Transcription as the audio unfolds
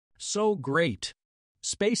So great!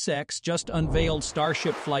 SpaceX just unveiled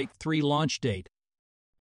Starship Flight 3 launch date.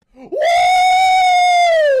 Woo!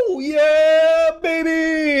 Yeah,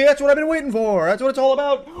 baby! That's what I've been waiting for. That's what it's all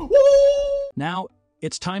about. Woo! Now,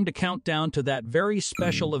 it's time to count down to that very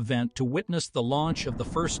special event to witness the launch of the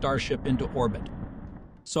first Starship into orbit.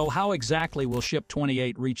 So how exactly will Ship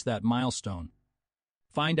 28 reach that milestone?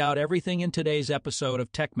 Find out everything in today's episode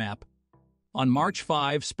of Techmap. On March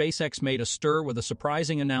 5, SpaceX made a stir with a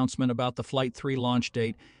surprising announcement about the Flight 3 launch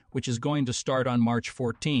date, which is going to start on March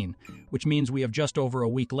 14, which means we have just over a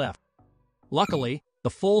week left. Luckily, the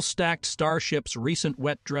full-stacked Starship's recent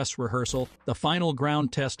wet dress rehearsal, the final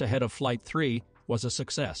ground test ahead of Flight 3, was a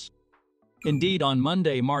success. Indeed, on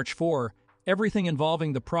Monday, March 4, everything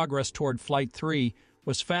involving the progress toward Flight 3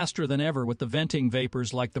 was faster than ever, with the venting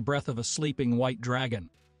vapors like the breath of a sleeping white dragon.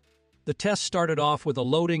 The test started off with a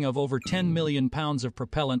loading of over 10 million pounds of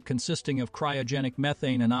propellant consisting of cryogenic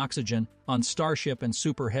methane and oxygen on Starship and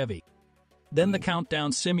Super Heavy. Then the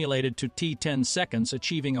countdown simulated to T10 seconds,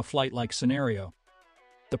 achieving a flight-like scenario.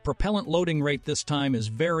 The propellant loading rate this time is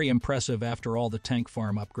very impressive after all the tank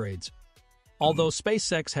farm upgrades. Although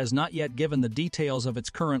SpaceX has not yet given the details of its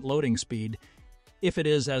current loading speed, if it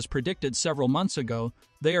is as predicted several months ago,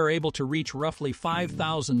 they are able to reach roughly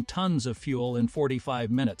 5,000 tons of fuel in 45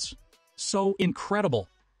 minutes. So incredible!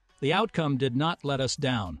 The outcome did not let us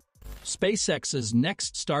down. SpaceX's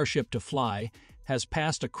next Starship to fly has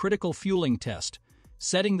passed a critical fueling test,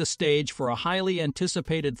 setting the stage for a highly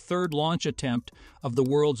anticipated third launch attempt of the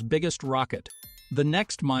world's biggest rocket. The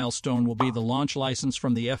next milestone will be the launch license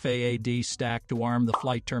from the FAA stack to arm the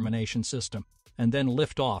flight termination system, and then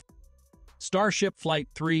lift off. Starship Flight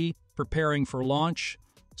 3 preparing for launch.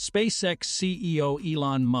 SpaceX CEO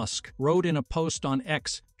Elon Musk wrote in a post on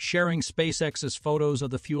X, sharing SpaceX's photos of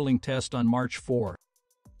the fueling test on March 4.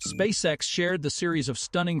 SpaceX shared the series of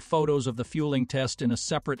stunning photos of the fueling test in a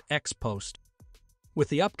separate X post. With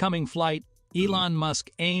the upcoming flight, Elon Musk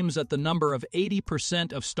aims at the number of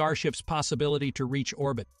 80% of Starship's possibility to reach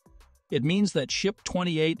orbit. It means that Ship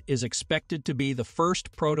 28 is expected to be the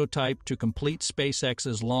first prototype to complete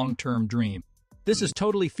SpaceX's long-term dream. This is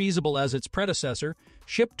totally feasible, as its predecessor,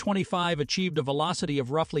 Ship 25, achieved a velocity of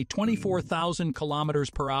roughly 24,000 kilometers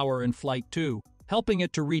per hour in Flight 2, helping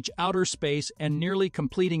it to reach outer space and nearly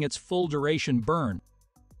completing its full-duration burn.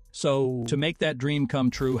 So, to make that dream come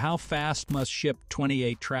true, how fast must Ship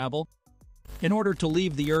 28 travel? In order to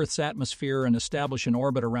leave the Earth's atmosphere and establish an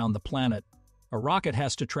orbit around the planet, a rocket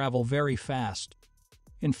has to travel very fast.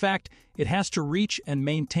 In fact, it has to reach and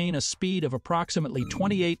maintain a speed of approximately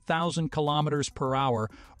 28,000 kilometers per hour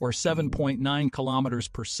or 7.9 kilometers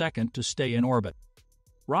per second to stay in orbit.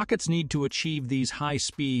 Rockets need to achieve these high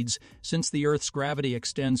speeds since the Earth's gravity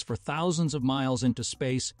extends for thousands of miles into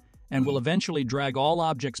space and will eventually drag all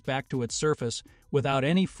objects back to its surface without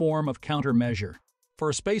any form of countermeasure. For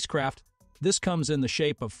a spacecraft, this comes in the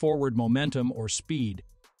shape of forward momentum or speed.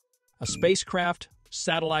 A spacecraft,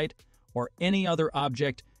 satellite, or any other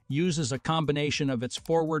object uses a combination of its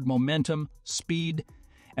forward momentum, speed,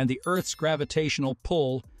 and the Earth's gravitational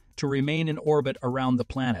pull to remain in orbit around the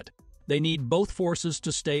planet. They need both forces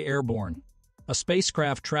to stay airborne. A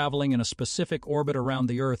spacecraft traveling in a specific orbit around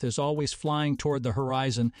the Earth is always flying toward the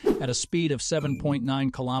horizon at a speed of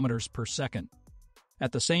 7.9 kilometers per second.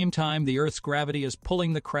 At the same time, the Earth's gravity is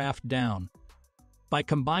pulling the craft down. By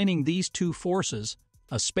combining these two forces,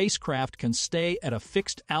 a spacecraft can stay at a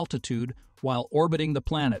fixed altitude while orbiting the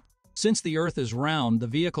planet. Since the Earth is round, the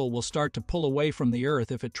vehicle will start to pull away from the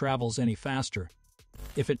Earth if it travels any faster.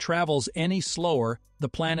 If it travels any slower, the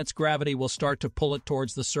planet's gravity will start to pull it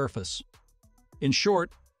towards the surface. In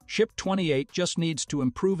short, Ship 28 just needs to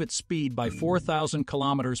improve its speed by 4,000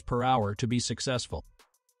 kilometers per hour to be successful.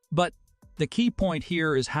 But the key point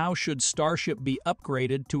here is, how should Starship be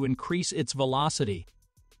upgraded to increase its velocity?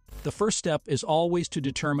 The first step is always to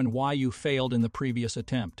determine why you failed in the previous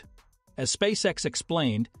attempt. As SpaceX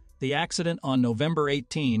explained, the accident on November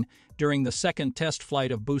 18 during the second test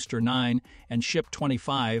flight of Booster 9 and Ship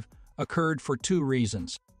 25 occurred for two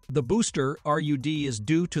reasons. The booster RUD is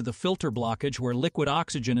due to the filter blockage where liquid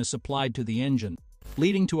oxygen is supplied to the engine,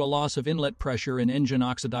 leading to a loss of inlet pressure in engine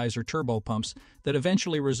oxidizer turbopumps that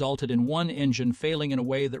eventually resulted in one engine failing in a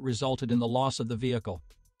way that resulted in the loss of the vehicle.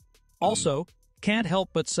 Also, can't help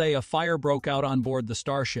but say a fire broke out on board the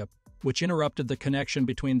Starship, which interrupted the connection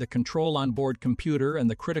between the control onboard computer and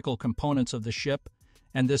the critical components of the ship,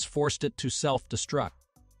 and this forced it to self-destruct.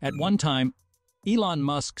 At one time, Elon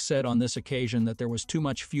Musk said on this occasion that there was too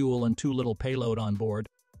much fuel and too little payload on board.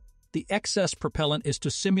 The excess propellant is to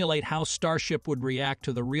simulate how Starship would react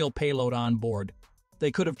to the real payload on board.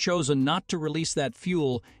 they could have chosen not to release that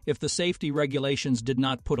fuel if the safety regulations did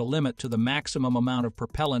not put a limit to the maximum amount of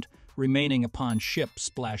propellant remaining upon ship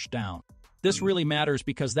splashdown. This really matters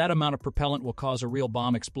because that amount of propellant will cause a real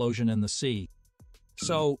bomb explosion in the sea.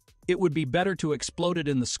 So, it would be better to explode it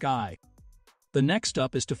in the sky. The next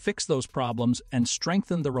step is to fix those problems and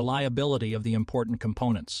strengthen the reliability of the important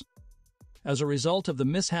components. As a result of the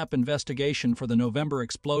mishap investigation for the November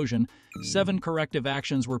explosion, 7 corrective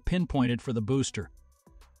actions were pinpointed for the booster.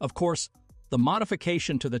 Of course, the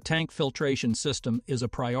modification to the tank filtration system is a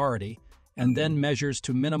priority, and then measures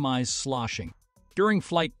to minimize sloshing. During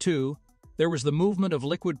Flight 2, there was the movement of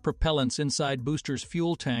liquid propellants inside boosters'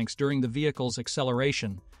 fuel tanks during the vehicle's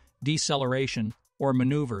acceleration, deceleration, or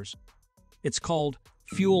maneuvers. It's called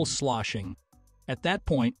fuel sloshing. At that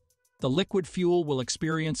point, the liquid fuel will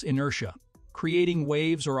experience inertia, creating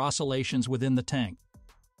waves or oscillations within the tank.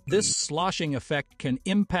 This sloshing effect can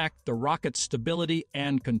impact the rocket's stability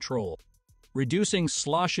and control. Reducing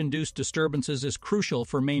slosh-induced disturbances is crucial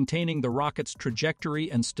for maintaining the rocket's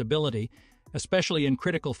trajectory and stability, especially in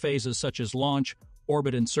critical phases such as launch,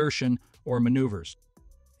 orbit insertion, or maneuvers.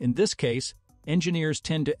 In this case, engineers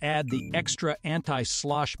tend to add the extra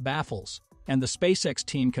anti-slosh baffles, and the SpaceX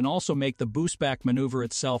team can also make the boostback maneuver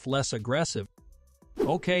itself less aggressive.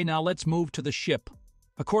 Okay, now let's move to the ship.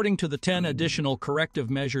 According to the 10 additional corrective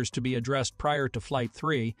measures to be addressed prior to Flight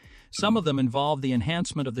 3, some of them involve the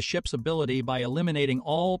enhancement of the ship's ability by eliminating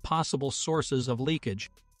all possible sources of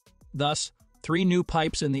leakage. Thus, 3 new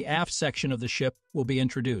pipes in the aft section of the ship will be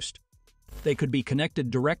introduced. They could be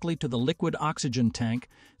connected directly to the liquid oxygen tank,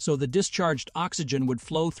 so the discharged oxygen would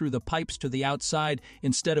flow through the pipes to the outside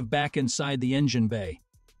instead of back inside the engine bay.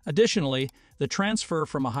 Additionally, the transfer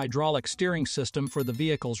from a hydraulic steering system for the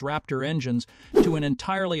vehicle's Raptor engines to an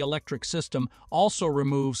entirely electric system also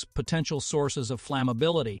removes potential sources of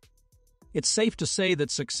flammability. It's safe to say that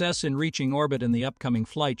success in reaching orbit in the upcoming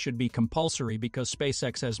flight should be compulsory because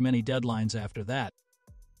SpaceX has many deadlines after that.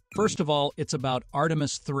 First of all, it's about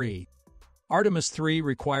Artemis 3. Artemis 3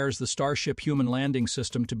 requires the Starship human landing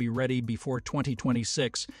system to be ready before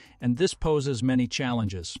 2026, and this poses many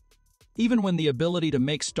challenges. Even when the ability to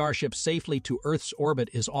make Starship safely to Earth's orbit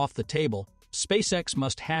is off the table, SpaceX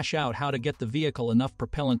must hash out how to get the vehicle enough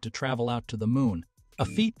propellant to travel out to the moon, a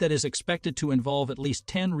feat that is expected to involve at least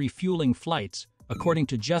 10 refueling flights, according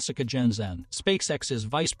to Jessica Jensen, SpaceX's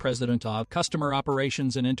Vice President of Customer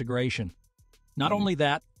Operations and Integration. Not only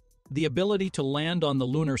that, the ability to land on the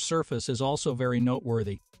lunar surface is also very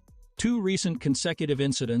noteworthy. 2 recent consecutive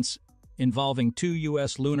incidents involving 2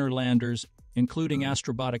 U.S. lunar landers, including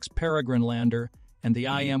Astrobotic's Peregrine lander and the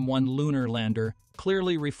IM-1 lunar lander,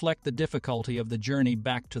 clearly reflect the difficulty of the journey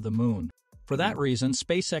back to the moon. For that reason,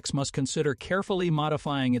 SpaceX must consider carefully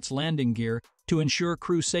modifying its landing gear to ensure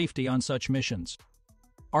crew safety on such missions.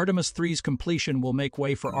 Artemis 3's completion will make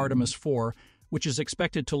way for Artemis 4, which is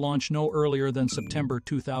expected to launch no earlier than September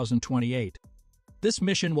 2028. This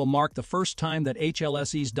mission will mark the first time that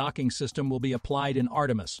HLSE's docking system will be applied in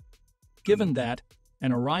Artemis. Given that,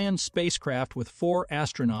 an Orion spacecraft with 4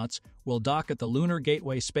 astronauts will dock at the Lunar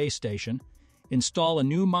Gateway space station, install a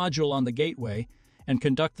new module on the gateway, and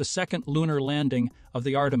conduct the second lunar landing of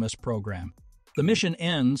the Artemis program. The mission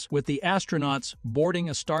ends with the astronauts boarding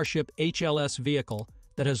a Starship HLS vehicle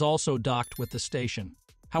that has also docked with the station.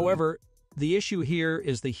 However, the issue here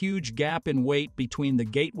is the huge gap in weight between the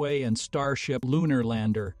Gateway and Starship lunar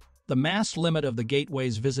lander. The mass limit of the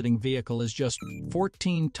Gateway's visiting vehicle is just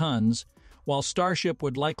 14 tons, while Starship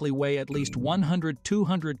would likely weigh at least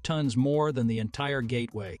 100-200 tons more than the entire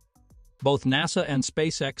Gateway. Both NASA and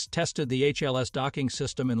SpaceX tested the HLS docking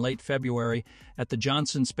system in late February at the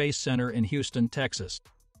Johnson Space Center in Houston, Texas.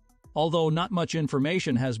 Although not much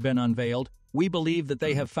information has been unveiled, we believe that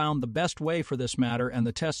they have found the best way for this matter and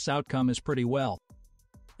the test's outcome is pretty well.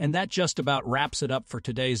 And that just about wraps it up for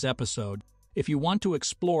today's episode. If you want to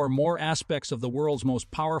explore more aspects of the world's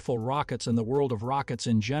most powerful rockets and the world of rockets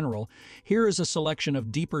in general, here is a selection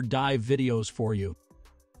of deeper dive videos for you.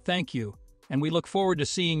 Thank you, and we look forward to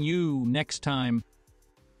seeing you next time.